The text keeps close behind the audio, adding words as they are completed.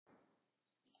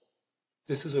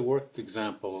This is a worked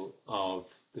example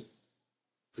of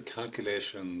the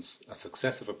calculations a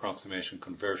successive approximation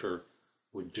converter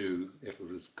would do if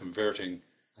it was converting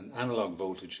an analog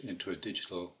voltage into a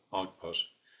digital output.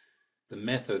 The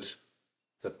method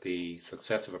that the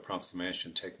successive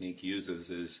approximation technique uses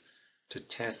is to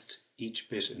test each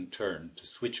bit in turn, to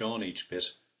switch on each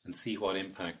bit and see what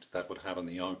impact that would have on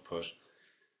the output,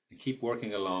 and keep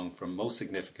working along from most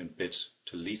significant bit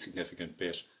to least significant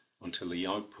bit until the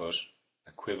output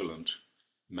equivalent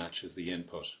matches the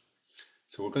input.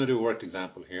 So we're going to do a worked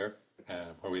example here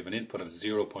where we have an input of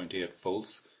 0.8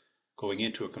 volts going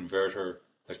into a converter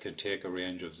that can take a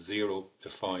range of 0 to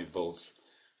 5 volts.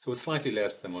 So it's slightly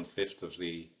less than 1/5 of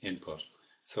the input.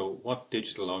 So what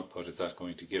digital output is that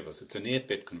going to give us? It's an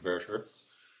 8-bit converter.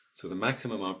 So the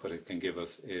maximum output it can give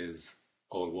us is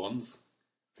all ones.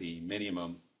 The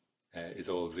minimum is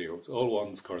all zeros. All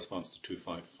ones corresponds to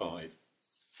 255.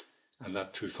 And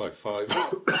that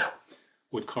 255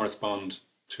 would correspond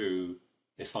to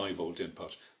a 5-volt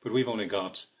input. But we've only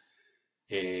got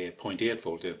a 0.8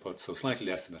 volt input, so slightly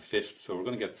less than 1/5. So we're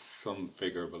going to get some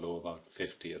figure below about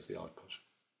 50 as the output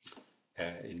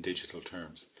in digital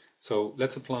terms. So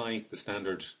let's apply the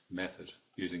standard method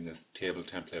using this table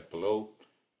template below.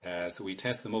 So we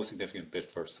test the most significant bit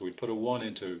first. So we put a 1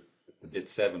 into the bit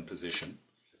 7 position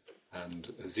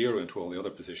and a 0 into all the other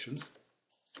positions.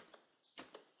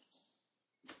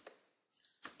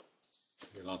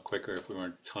 It'd be a lot quicker if we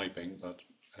weren't typing, but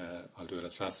I'll do it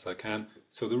as fast as I can.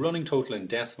 So the running total in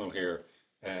decimal here,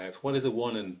 what is a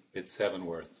 1 in bit 7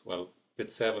 worth? Well, bit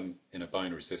 7 in a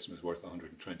binary system is worth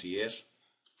 128.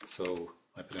 So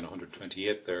I put in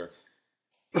 128 there.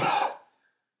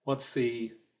 What's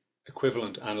the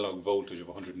equivalent analog voltage of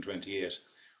 128?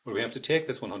 Well, we have to take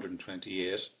this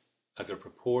 128 as a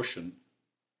proportion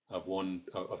of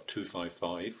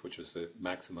 255, which is the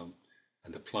maximum,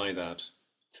 and apply that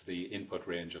to the input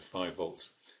range of 5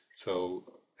 volts. So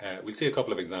we'll see a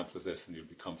couple of examples of this and you'll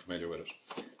become familiar with it.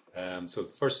 So the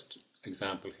first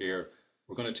example here,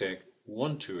 we're going to take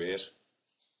 128,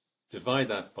 divide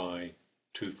that by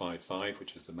 255,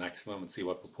 which is the maximum, and see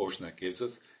what proportion that gives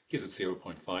us. It gives us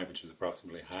 0.5, which is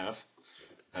approximately half.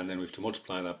 And then we have to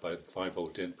multiply that by the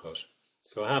 5-volt input.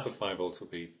 So half of 5 volts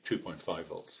would be 2.5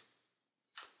 volts.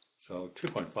 So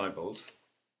 2.5 volts.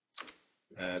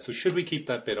 So should we keep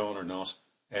that bit on or not?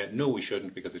 No, we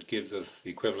shouldn't, because it gives us the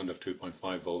equivalent of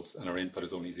 2.5 volts and our input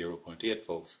is only 0.8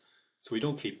 volts. So we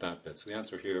don't keep that bit. So the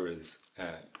answer here is,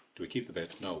 do we keep the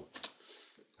bit? No.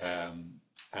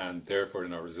 And therefore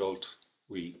in our result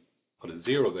we put a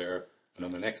 0 there, and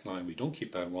on the next line we don't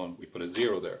keep that 1, we put a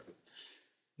 0 there.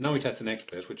 Now we test the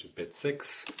next bit, which is bit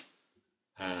 6,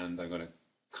 and I'm going to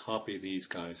copy these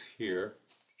guys here,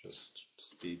 just to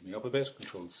speed me up a bit.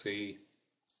 Control C,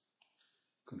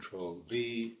 Control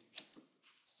V,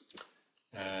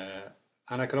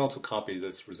 and I can also copy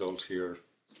this result here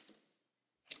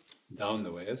down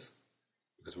the ways,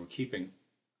 because we're keeping,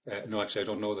 no actually I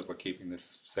don't know that we're keeping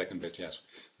this second bit yet.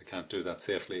 I can't do that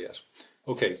safely yet.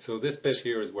 Okay, so this bit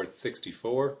here is worth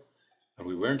 64, and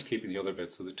we weren't keeping the other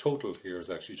bit, so the total here is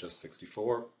actually just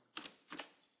 64.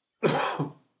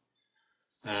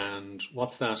 And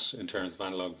what's that in terms of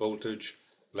analog voltage?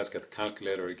 Let's get the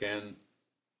calculator again.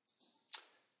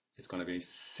 It's going to be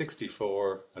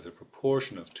 64 as a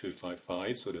proportion of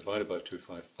 255, so divided by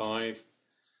 255,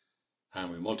 and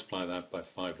we multiply that by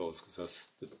 5 volts because that's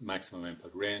the maximum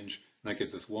input range, and that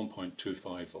gives us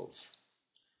 1.25 volts.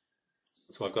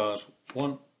 So I've got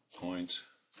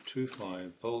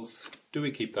 1.25 volts. Do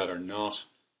we keep that or not?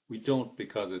 We don't,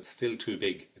 because it's still too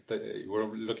big. We're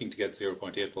looking to get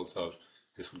 0.8 volts out.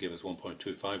 This would give us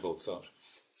 1.25 volts out.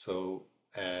 So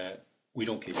we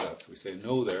don't keep that. So we say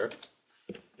no there.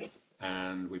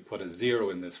 And we put a 0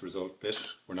 in this result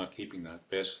bit. We're not keeping that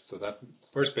bit. So that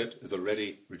first bit is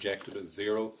already rejected as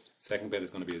 0. Second bit is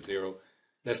going to be a 0.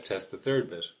 Let's test the third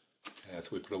bit.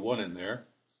 So we put a 1 in there.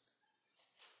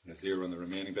 And a 0 in the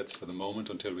remaining bits for the moment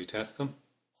until we test them.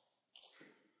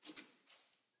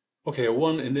 Okay, a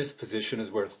 1 in this position is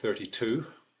worth 32.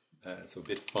 So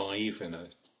bit 5 in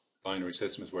a binary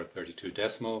system is worth 32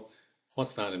 decimal.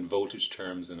 What's that in voltage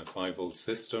terms in a 5-volt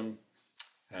system?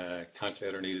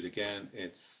 Calculator needed again.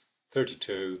 It's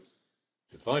 32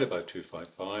 divided by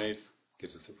 255,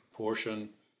 gives us the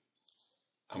proportion,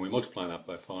 and we multiply that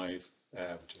by 5,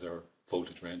 which is our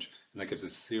voltage range, and that gives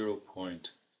us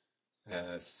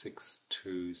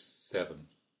 0.627.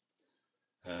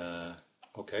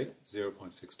 Okay,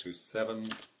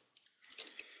 0.627.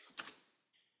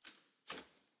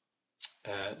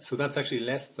 So that's actually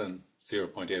less than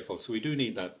 0.8 volts. So we do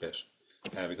need that bit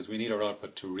because we need our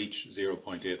output to reach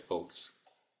 0.8 volts.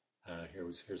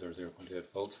 Here's our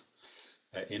 0.8 volts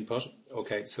input.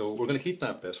 Okay, so we're going to keep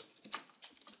that bit.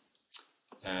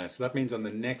 So that means on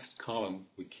the next column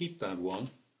we keep that 1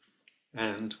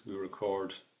 and we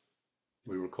record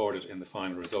it in the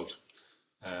final result.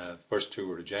 First 2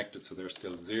 were rejected, so they're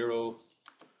still 0,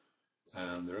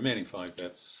 and the remaining 5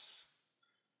 bits,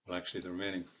 well actually the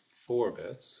remaining 4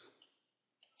 bits,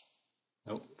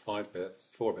 no, 5 bits,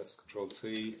 4 bits, Control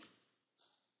C,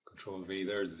 Control V,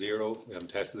 there's 0. We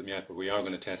haven't tested them yet, but we are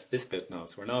going to test this bit now.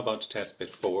 So we're now about to test bit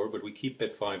 4, but we keep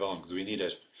bit 5 on because we need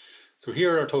it. So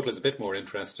here our total is a bit more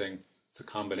interesting. It's a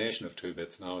combination of 2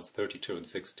 bits now. It's 32 and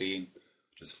 16,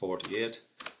 which is 48.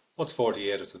 What's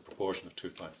 48? It's a proportion of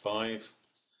 255.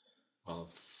 Well,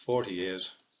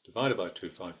 48 divided by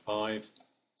 255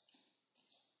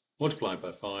 multiplied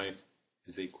by 5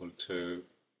 is equal to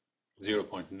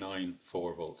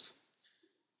 0.94 volts.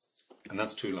 And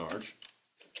that's too large.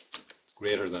 It's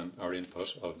greater than our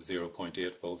input of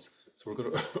 0.8 volts. So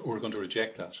we're going to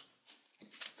reject that.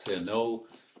 Say no.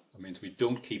 That means we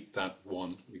don't keep that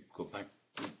 1. We go back,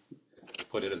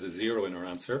 put it as a 0 in our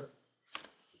answer.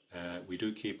 We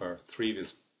do keep our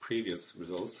previous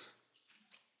results,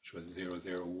 which was 0,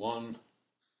 0, 1.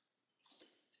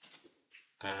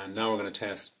 And now we're going to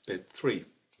test bit 3,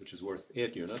 which is worth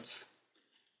 8 units.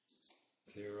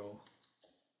 0,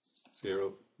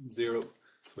 0, 0. So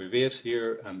we have 8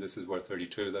 here, and this is worth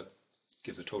 32. That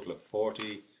gives a total of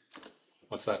 40.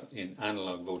 What's that in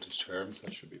analog voltage terms?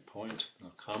 That should be point,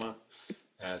 not comma.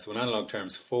 So in analog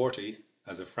terms, 40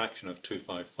 as a fraction of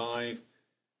 255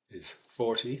 is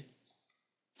 40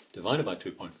 divided by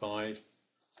 2.5,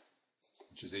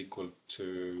 which is equal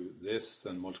to this,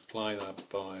 and multiply that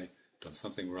by, done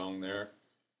something wrong there.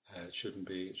 It shouldn't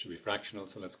be, it should be fractional,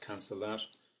 so let's cancel that.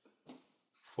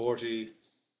 40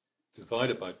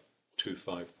 divided by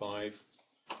 255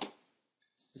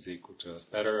 is equal to, that's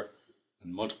better,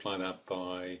 and multiply that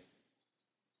by,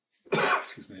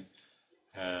 excuse me,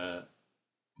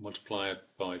 multiply it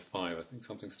by 5. I think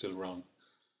something's still wrong.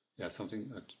 Yeah,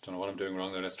 something, I don't know what I'm doing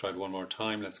wrong there. Let's try it one more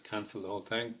time. Let's cancel the whole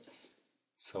thing.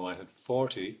 So I had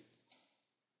 40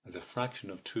 as a fraction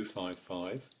of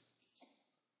 255,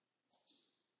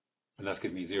 and that's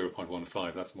giving me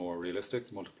 0.15. That's more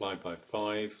realistic. Multiplied by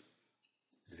 5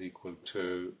 is equal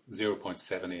to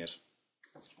 0.78.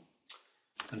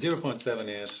 And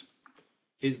 0.78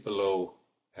 is below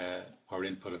our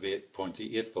input of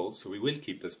 8.8 volts, so we will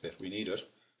keep this bit. We need it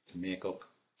to make up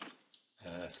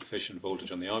sufficient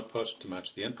voltage on the output to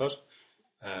match the input.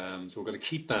 So we're going to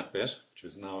keep that bit, which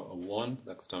is now a 1.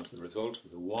 That goes down to the result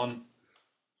as a 1.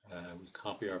 We'll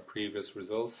copy our previous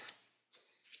results.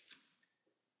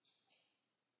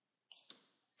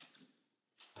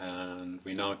 And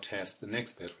we now test the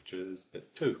next bit, which is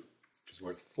bit 2, which is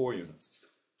worth 4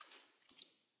 units.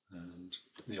 And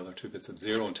the other 2 bits at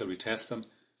 0 until we test them.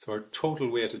 So our total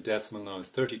weighted decimal now is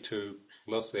 32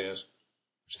 plus 8,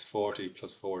 which is 40,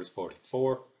 plus 4 is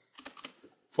 44.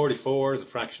 44 is a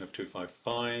fraction of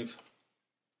 255,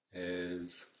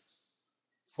 is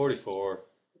 44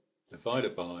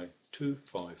 divided by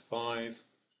 255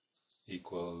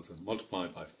 equals, and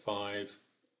multiplied by 5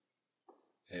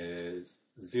 is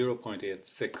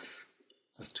 0.86.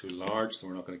 That's too large, so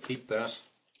we're not going to keep that.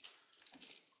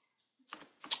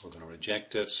 We're going to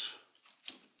reject it. So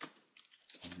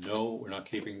no, we're not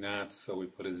keeping that, so we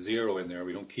put a 0 in there.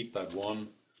 We don't keep that 1,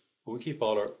 but we keep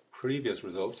all our previous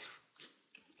results.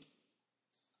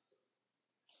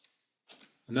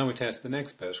 And now we test the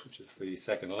next bit, which is the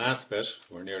second last bit.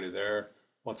 We're nearly there.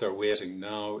 What's our weighting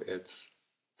now? It's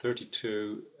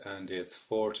 32 and it's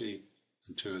 40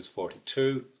 and 2 is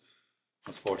 42.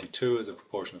 What's 42 is a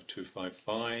proportion of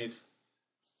 255.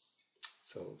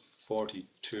 So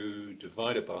 42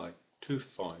 divided by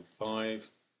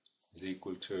 255 is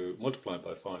equal to, multiplied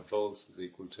by 5 volts, is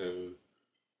equal to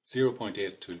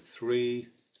 0.823.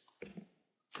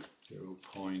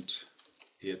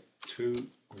 0.82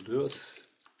 will do it.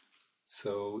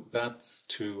 So that's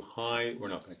too high, we're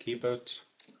not going to keep it.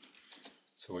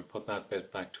 So we put that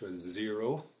bit back to a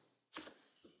 0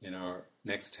 in our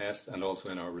next test and also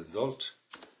in our result.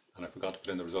 And I forgot to put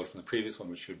in the result from the previous one,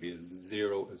 which should be a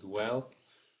 0 as well.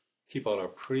 Keep all our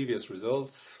previous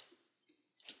results.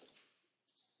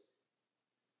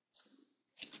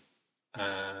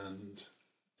 And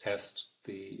test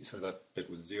the, so that bit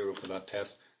was 0 for that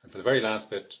test. And for the very last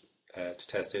bit to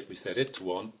test it, we set it to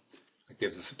 1. That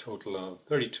gives us a total of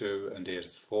 32 and 8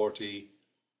 is 40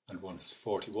 and 1 is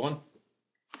 41.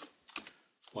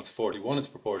 What's 41 is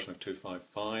a proportion of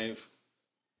 255.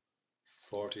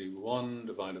 41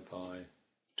 divided by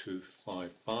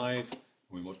 255.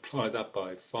 We multiply that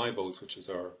by 5 volts, which is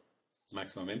our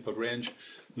maximum input range,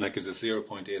 and that gives us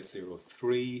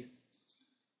 0.803,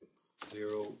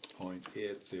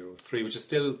 0.803, which is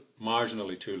still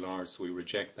marginally too large, so we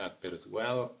reject that bit as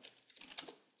well.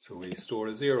 So we store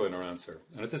a 0 in our answer,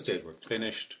 and at this stage we're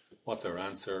finished. What's our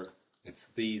answer? It's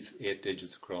these 8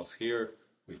 digits across here.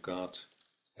 We've got,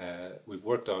 we've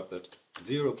worked out that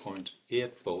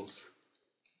 0.8 volts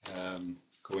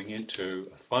going into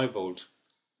a 5 volt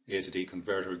A to D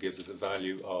converter gives us a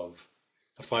value of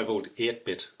a 5 volt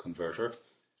 8-bit converter,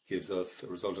 gives us a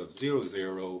result of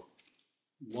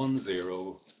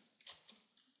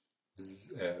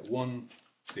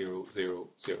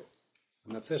 00101010,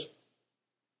 and that's it.